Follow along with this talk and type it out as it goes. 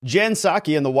Jen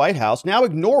Psaki in the White House now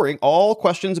ignoring all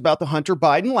questions about the Hunter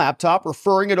Biden laptop,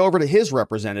 referring it over to his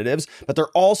representatives, but they're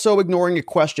also ignoring a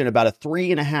question about a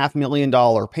 $3.5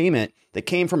 million payment that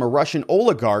came from a Russian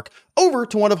oligarch over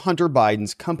to one of Hunter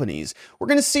Biden's companies. We're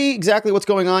going to see exactly what's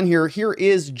going on here. Here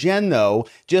is Jen, though,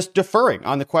 just deferring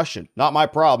on the question. Not my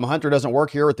problem. Hunter doesn't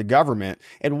work here at the government.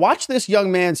 And watch this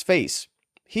young man's face.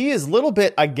 He is a little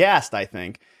bit aghast, I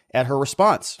think, at her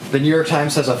response. The New York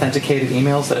Times has authenticated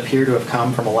emails that appear to have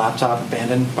come from a laptop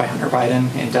abandoned by Hunter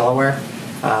Biden in Delaware.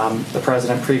 The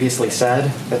president previously said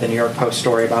that the New York Post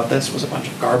story about this was a bunch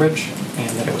of garbage and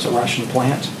that it was a Russian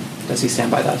plant. Does he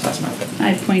stand by that assessment?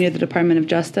 I pointed the Department of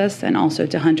Justice and also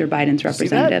to Hunter Biden's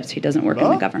representatives. He doesn't work in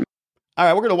the government. All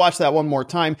right, we're going to watch that one more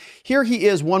time. Here he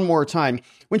is one more time.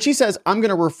 When she says, I'm going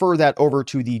to refer that over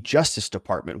to the Justice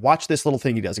Department. Watch this little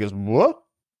thing he does. He goes, what?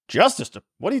 Justice?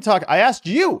 What are you talking? I asked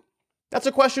you. That's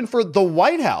a question for the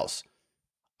White House.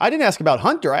 I didn't ask about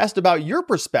Hunter. I asked about your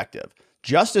perspective.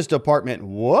 Justice Department,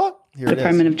 what? Here it is.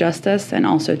 Department of Justice and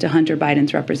also to Hunter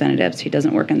Biden's representatives. He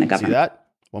doesn't work in the government. See that?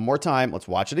 One more time. Let's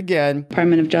watch it again.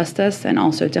 Department of Justice and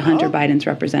also to Hunter Biden's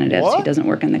representatives. What? He doesn't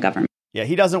work in the government. Yeah,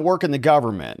 he doesn't work in the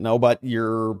government. No, but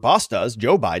your boss does,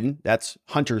 Joe Biden. That's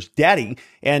Hunter's daddy.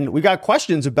 And we got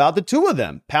questions about the two of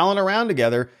them palling around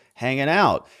together, hanging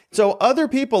out. So other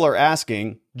people are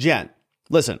asking, Jen,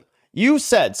 listen, you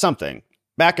said something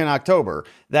back in October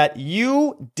that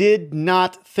you did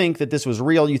not think that this was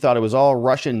real. You thought it was all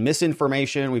Russian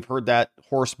misinformation. We've heard that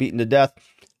horse beaten to death.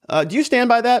 Do you stand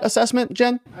by that assessment,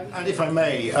 Jen? And if I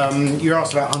may, you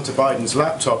asked about Hunter Biden's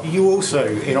laptop. You also,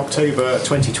 in October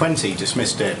 2020,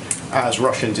 dismissed it as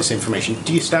Russian disinformation.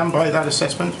 Do you stand by that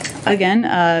assessment? Again,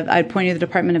 I'd point you to the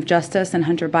Department of Justice and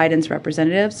Hunter Biden's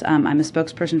representatives. I'm a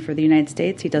spokesperson for the United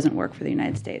States. He doesn't work for the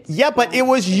United States. Yeah, but it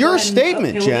was your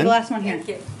statement, okay, Jen. The last one here.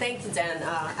 Thank you, Jen.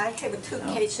 I have two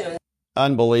questions.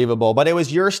 Unbelievable. But it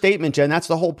was your statement, Jen. That's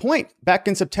the whole point. Back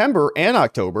in September and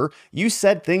October, you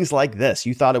said things like this.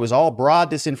 You thought it was all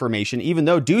broad disinformation, even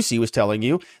though Ducey was telling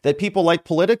you that people like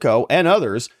Politico and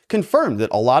others confirmed that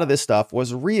a lot of this stuff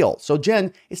was real. So,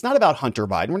 Jen, it's not about Hunter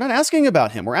Biden. We're not asking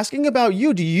about him. We're asking about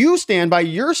you. Do you stand by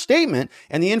your statement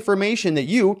and the information that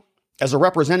you, as a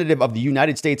representative of the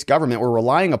United States government, we're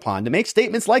relying upon to make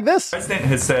statements like this? The president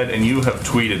has said, and you have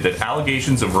tweeted, that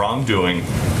allegations of wrongdoing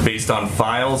based on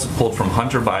files pulled from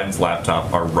Hunter Biden's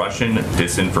laptop are Russian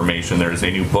disinformation. There is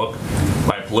a new book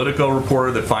by a Politico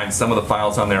reporter that finds some of the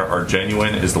files on there are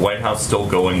genuine. Is the White House still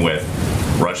going with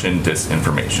Russian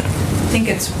disinformation? I think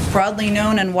it's broadly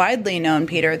known and widely known,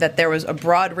 Peter, that there was a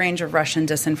broad range of Russian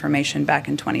disinformation back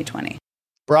in 2020.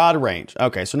 Broad range.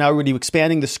 Okay, so now are you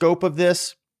expanding the scope of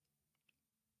this?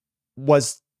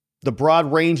 Was the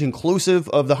broad range inclusive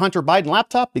of the Hunter Biden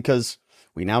laptop? Because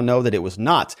we now know that it was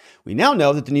not. We now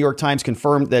know that the New York Times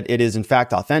confirmed that it is in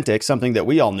fact authentic, something that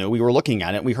we all knew. We were looking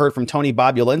at it. We heard from Tony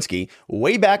Bobulinski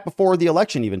way back before the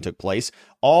election even took place,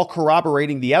 all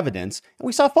corroborating the evidence. And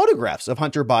we saw photographs of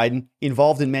Hunter Biden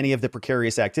involved in many of the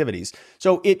precarious activities.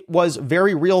 So it was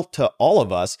very real to all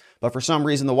of us. But for some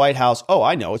reason, the White House,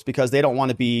 I know, it's because they don't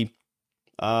want to be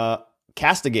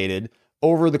castigated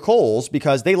over the coals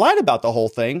because they lied about the whole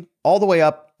thing all the way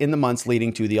up in the months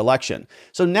leading to the election.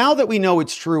 So now that we know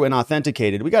it's true and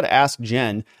authenticated, we got to ask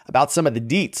Jen about some of the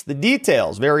deets, the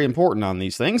details, very important on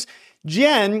these things.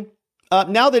 Jen,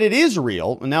 now that it is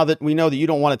real, and now that we know that you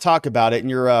don't want to talk about it and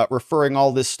you're referring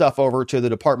all this stuff over to the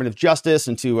Department of Justice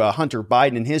and to Hunter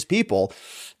Biden and his people,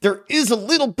 there is a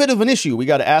little bit of an issue we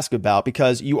got to ask about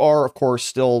because you are, of course,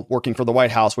 still working for the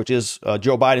White House, which is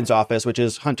Joe Biden's office, which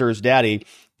is Hunter's daddy,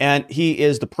 and he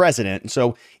is the president.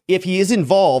 So if he is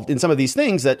involved in some of these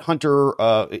things that Hunter,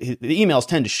 the emails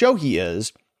tend to show he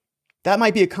is, that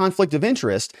might be a conflict of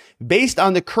interest based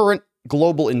on the current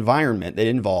global environment that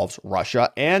involves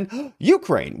Russia and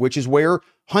Ukraine, which is where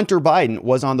Hunter Biden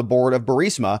was on the board of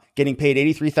Burisma, getting paid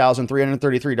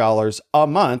 $83,333 a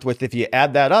month, which, if you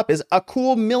add that up, is a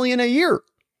cool $1 million a year.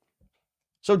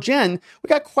 So, Jen, we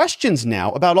got questions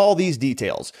now about all these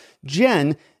details.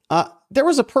 Jen, there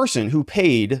was a person who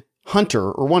paid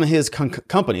Hunter, or one of his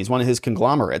companies, one of his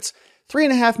conglomerates,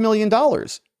 $3.5 million.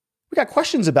 We got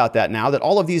questions about that now that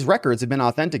all of these records have been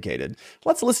authenticated.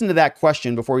 Let's listen to that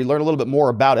question before we learn a little bit more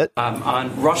about it.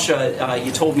 On Russia,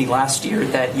 you told me last year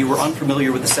that you were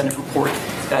unfamiliar with the Senate report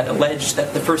that alleged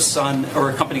that the First Son, or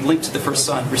a company linked to the First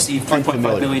Son, received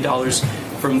 $3.5 million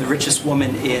from the richest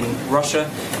woman in Russia.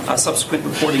 Subsequent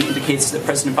reporting indicates that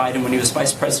President Biden, when he was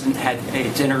vice president, had a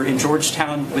dinner in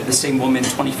Georgetown with the same woman in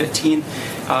 2015.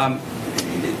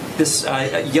 This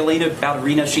Yelena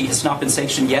Ballerina, she has not been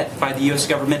sanctioned yet by the U.S.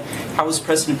 government. How is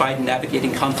President Biden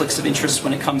navigating conflicts of interest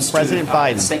when it comes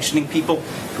to sanctioning people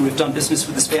who have done business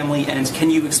with his family? And can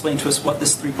you explain to us what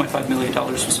this $3.5 million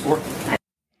was for?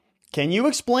 Can you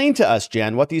explain to us,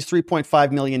 Jen, what these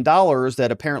 $3.5 million that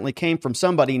apparently came from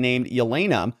somebody named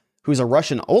Yelena, who's a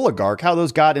Russian oligarch, how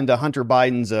those got into Hunter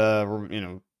Biden's,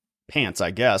 pants,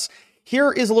 I guess.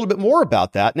 Here is a little bit more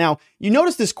about that. Now, you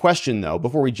notice this question, though,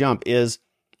 before we jump, is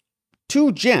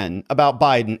to Jen about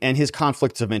Biden and his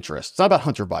conflicts of interest. It's not about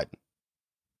Hunter Biden.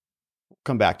 We'll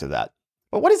come back to that.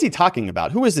 But what is he talking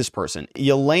about? Who is this person?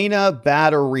 Yelena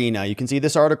Baturina. You can see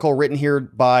this article written here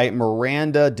by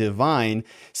Miranda Devine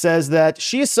says that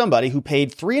she is somebody who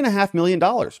paid $3.5 million,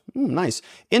 nice,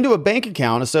 into a bank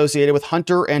account associated with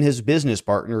Hunter and his business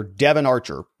partner, Devon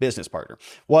Archer, business partner,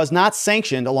 was not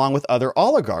sanctioned along with other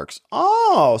oligarchs.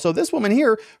 Oh, so this woman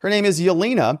here, her name is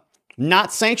Yelena,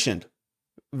 not sanctioned.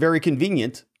 Very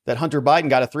convenient that Hunter Biden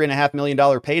got a $3.5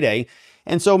 million payday.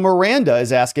 And so Miranda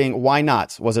is asking, why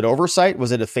not? Was it oversight?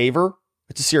 Was it a favor?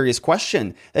 It's a serious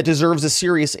question that deserves a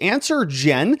serious answer,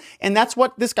 Jen. And that's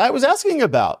what this guy was asking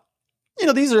about. You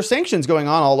know, these are sanctions going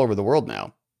on all over the world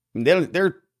now.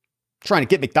 They're trying to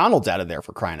get McDonald's out of there,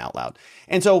 for crying out loud.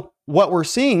 And so what we're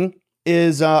seeing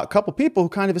is a couple people who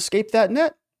kind of escaped that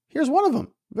net. Here's one of them.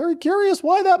 Very curious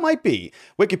why that might be.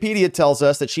 Wikipedia tells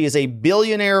us that she is a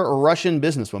billionaire Russian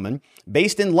businesswoman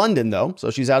based in London, though,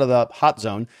 so she's out of the hot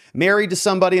zone, married to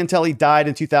somebody until he died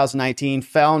in 2019,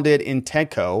 founded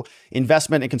Intenco,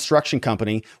 investment and construction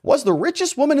company, was the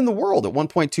richest woman in the world at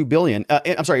 1.2 billion.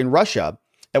 In Russia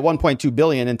at 1.2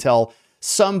 billion until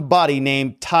somebody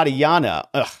named Tatiana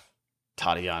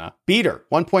beat her,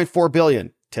 1.4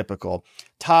 billion. Typical.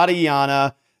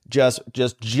 Tatiana just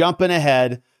jumping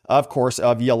ahead, of course,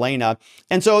 of Yelena.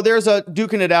 And so there's a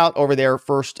duking it out over there,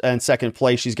 first and second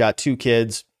place. She's got 2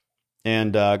 kids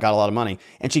and got a lot of money.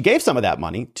 And she gave some of that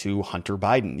money to Hunter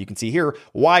Biden. You can see here,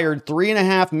 wired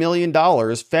 $3.5 million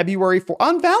February 4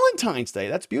 on Valentine's Day.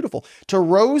 That's beautiful. To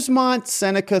Rosemont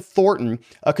Seneca Thornton,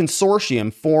 a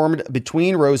consortium formed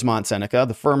between Rosemont Seneca,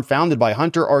 the firm founded by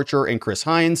Hunter Archer and Chris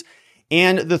Hines,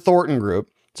 and the Thornton Group.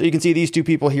 So you can see these 2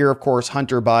 people here, of course,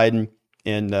 Hunter Biden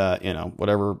in,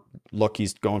 whatever look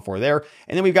he's going for there.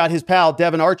 And then we've got his pal,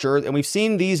 Devon Archer, and we've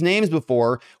seen these names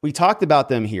before. We talked about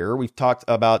them here. We've talked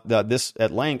about this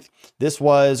at length. This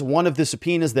was one of the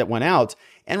subpoenas that went out.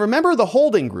 And remember the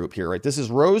holding group here, right? This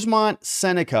is Rosemont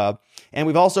Seneca, and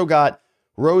we've also got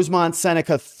Rosemont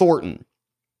Seneca Thornton.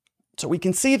 So we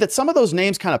can see that some of those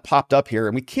names kind of popped up here,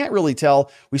 and we can't really tell.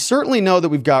 We certainly know that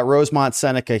we've got Rosemont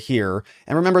Seneca here.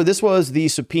 And remember, this was the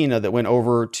subpoena that went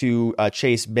over to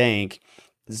Chase Bank.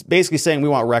 It's basically saying we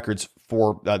want records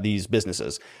for these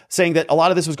businesses, saying that a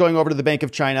lot of this was going over to the Bank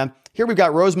of China. Here we've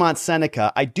got Rosemont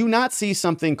Seneca. I do not see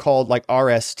something called like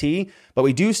RST, but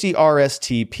we do see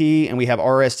RSTP, and we have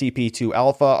RSTP2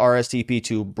 Alpha,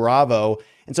 RSTP2 Bravo.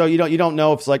 And so you don't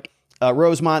know if it's like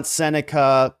Rosemont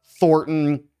Seneca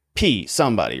Thornton P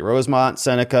somebody, Rosemont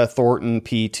Seneca Thornton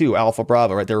P2 Alpha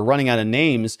Bravo, right? They're running out of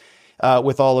names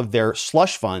with all of their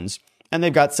slush funds. And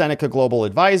they've got Seneca Global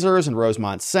Advisors and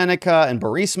Rosemont Seneca and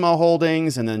Burisma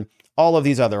Holdings and then all of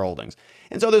these other holdings.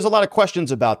 And so there's a lot of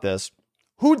questions about this.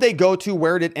 Who'd they go to?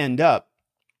 Where did it end up?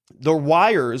 The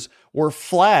wires were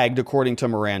flagged, according to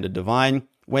Miranda Devine,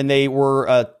 when they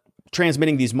were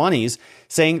transmitting these monies,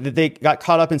 saying that they got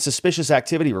caught up in suspicious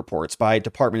activity reports by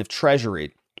Department of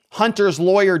Treasury. Hunter's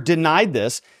lawyer denied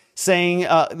this, saying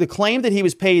the claim that he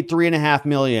was paid $3.5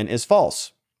 million is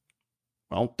false.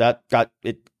 Well, that got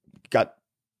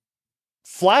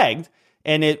flagged,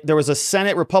 and there was a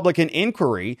Senate Republican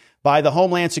inquiry by the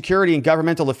Homeland Security and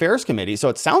Governmental Affairs Committee. So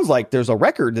it sounds like there's a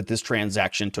record that this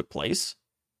transaction took place.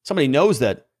 Somebody knows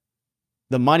that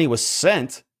the money was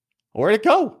sent. Where'd it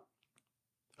go?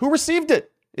 Who received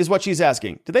it is what she's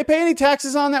asking. Did they pay any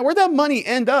taxes on that? Where'd that money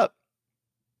end up?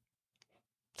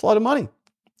 It's a lot of money,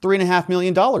 $3.5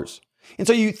 million. And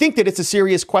so you think that it's a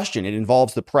serious question. It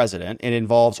involves the president. It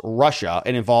involves Russia.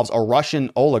 It involves a Russian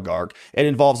oligarch. It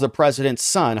involves the president's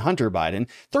son, Hunter Biden.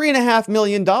 $3.5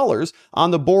 million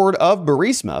on the board of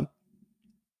Burisma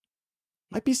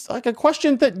might be like a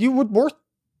question that you would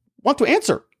want to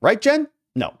answer, right, Jen?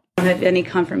 No. I don't have any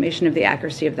confirmation of the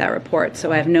accuracy of that report,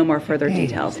 so I have no more further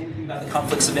details. About the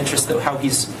conflicts of interest, though, how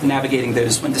he's navigating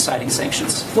those when deciding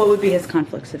sanctions. What would be his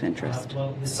conflicts of interest?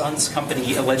 Well, his son's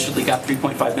company allegedly got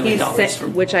 $3.5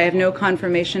 million. Which I have no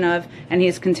confirmation of, and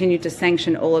he's continued to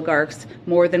sanction oligarchs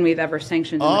more than we've ever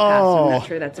sanctioned in the past. So I'm not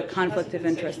sure that's a conflict of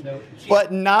interest.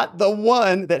 But not the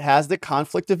one that has the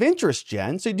conflict of interest,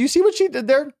 Jen. So do you see what she did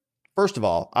there? First of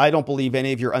all, I don't believe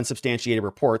any of your unsubstantiated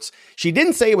reports. She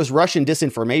didn't say it was Russian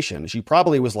disinformation. She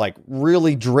probably was like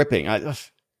really dripping.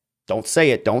 Don't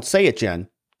say it. Don't say it, Jen,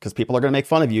 because people are going to make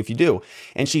fun of you if you do.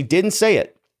 And she didn't say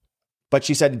it, but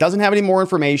she said it doesn't have any more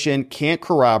information, can't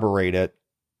corroborate it.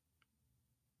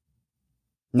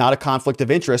 Not a conflict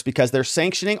of interest because they're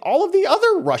sanctioning all of the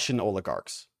other Russian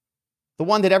oligarchs. The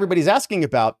one that everybody's asking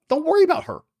about, don't worry about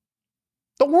her.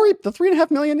 Don't worry. The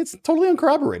 $3.5 million, it's totally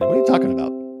uncorroborated. What are you talking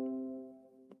about?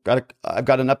 I've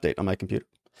got an update on my computer.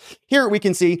 Here we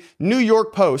can see New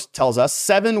York Post tells us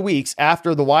 7 weeks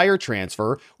after the wire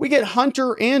transfer, we get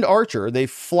Hunter and Archer. They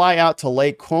fly out to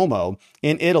Lake Como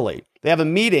in Italy. They have a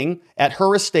meeting at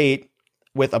her estate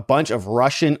with a bunch of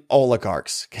Russian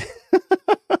oligarchs.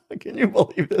 Can you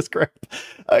believe this crap?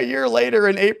 A year later,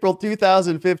 in April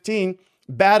 2015,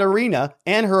 Baturina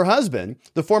and her husband,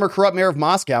 the former corrupt mayor of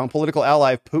Moscow and political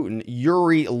ally of Putin,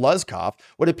 Yuri Luzkov,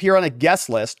 would appear on a guest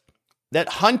list that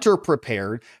Hunter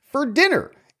prepared for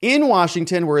dinner in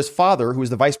Washington, where his father, who was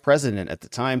the vice president at the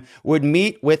time, would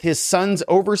meet with his son's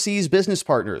overseas business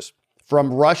partners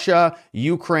from Russia,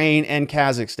 Ukraine, and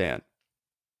Kazakhstan.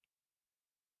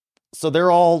 So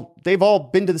they've all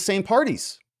been to the same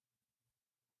parties.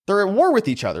 They're at war with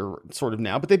each other sort of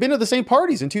now, but they've been to the same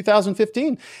parties in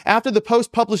 2015. After the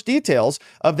Post published details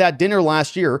of that dinner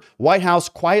last year, White House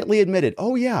quietly admitted,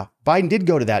 oh yeah, Biden did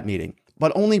go to that meeting,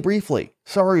 but only briefly.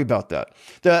 Sorry about that.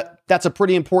 That's a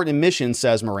pretty important admission,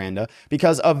 says Miranda,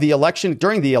 because of the election,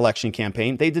 during the election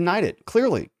campaign, they denied it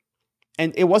clearly.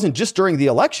 And it wasn't just during the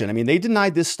election. I mean, they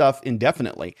denied this stuff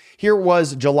indefinitely. Here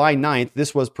was July 9th.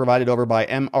 This was provided over by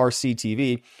MRC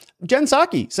TV. Jen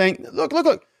Psaki saying,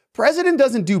 look. President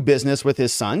doesn't do business with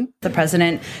his son. The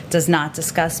president does not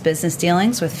discuss business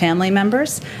dealings with family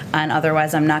members. And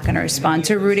otherwise, I'm not going to respond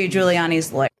to Rudy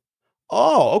Giuliani's lawyer.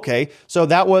 Oh, okay. So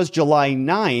that was July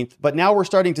 9th. But now we're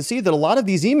starting to see that a lot of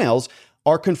these emails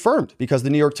are confirmed because the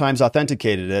New York Times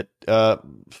authenticated it.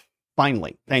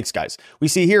 Finally. Thanks, guys. We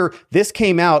see here, this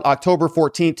came out October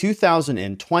 14,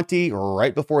 2020,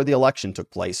 right before the election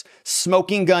took place.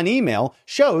 Smoking gun email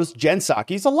shows Jen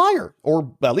Psaki's a liar,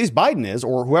 or at least Biden is,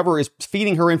 or whoever is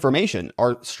feeding her information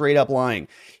are straight up lying.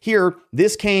 Here,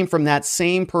 this came from that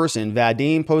same person,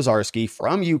 Vadim Pozharsky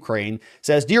from Ukraine,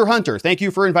 says, Dear Hunter, thank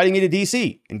you for inviting me to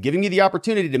DC and giving me the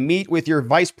opportunity to meet with your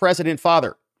vice president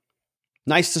father.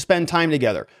 Nice to spend time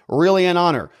together. Really an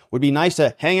honor. Would be nice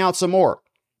to hang out some more.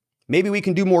 Maybe we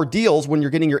can do more deals when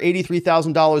you're getting your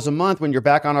 $83,000 a month when you're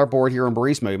back on our board here in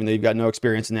Burisma, even though you've got no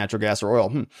experience in natural gas or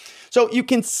oil. So you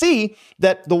can see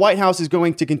that the White House is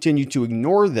going to continue to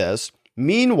ignore this.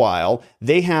 Meanwhile,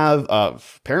 they have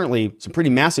apparently some pretty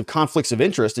massive conflicts of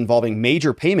interest involving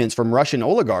major payments from Russian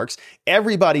oligarchs.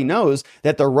 Everybody knows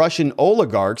that the Russian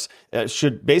oligarchs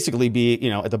should basically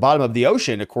be, at the bottom of the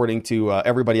ocean, according to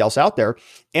everybody else out there.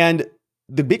 And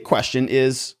the big question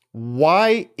is,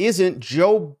 why isn't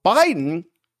Joe Biden,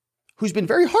 who's been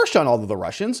very harsh on all of the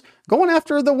Russians, going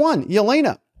after the one,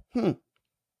 Yelena?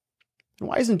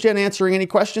 Why isn't Jen answering any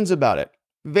questions about it?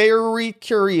 Very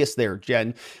curious there,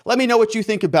 Jen. Let me know what you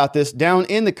think about this down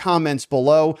in the comments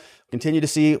below. Continue to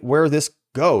see where this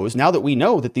goes. Now that we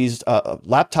know that these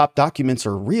laptop documents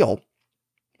are real,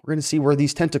 we're going to see where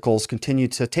these tentacles continue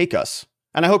to take us.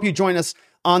 And I hope you join us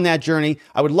on that journey.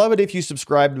 I would love it if you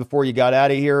subscribed before you got out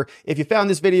of here. If you found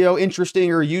this video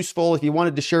interesting or useful, if you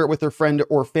wanted to share it with a friend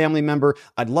or family member,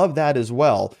 I'd love that as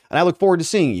well. And I look forward to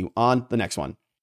seeing you on the next one.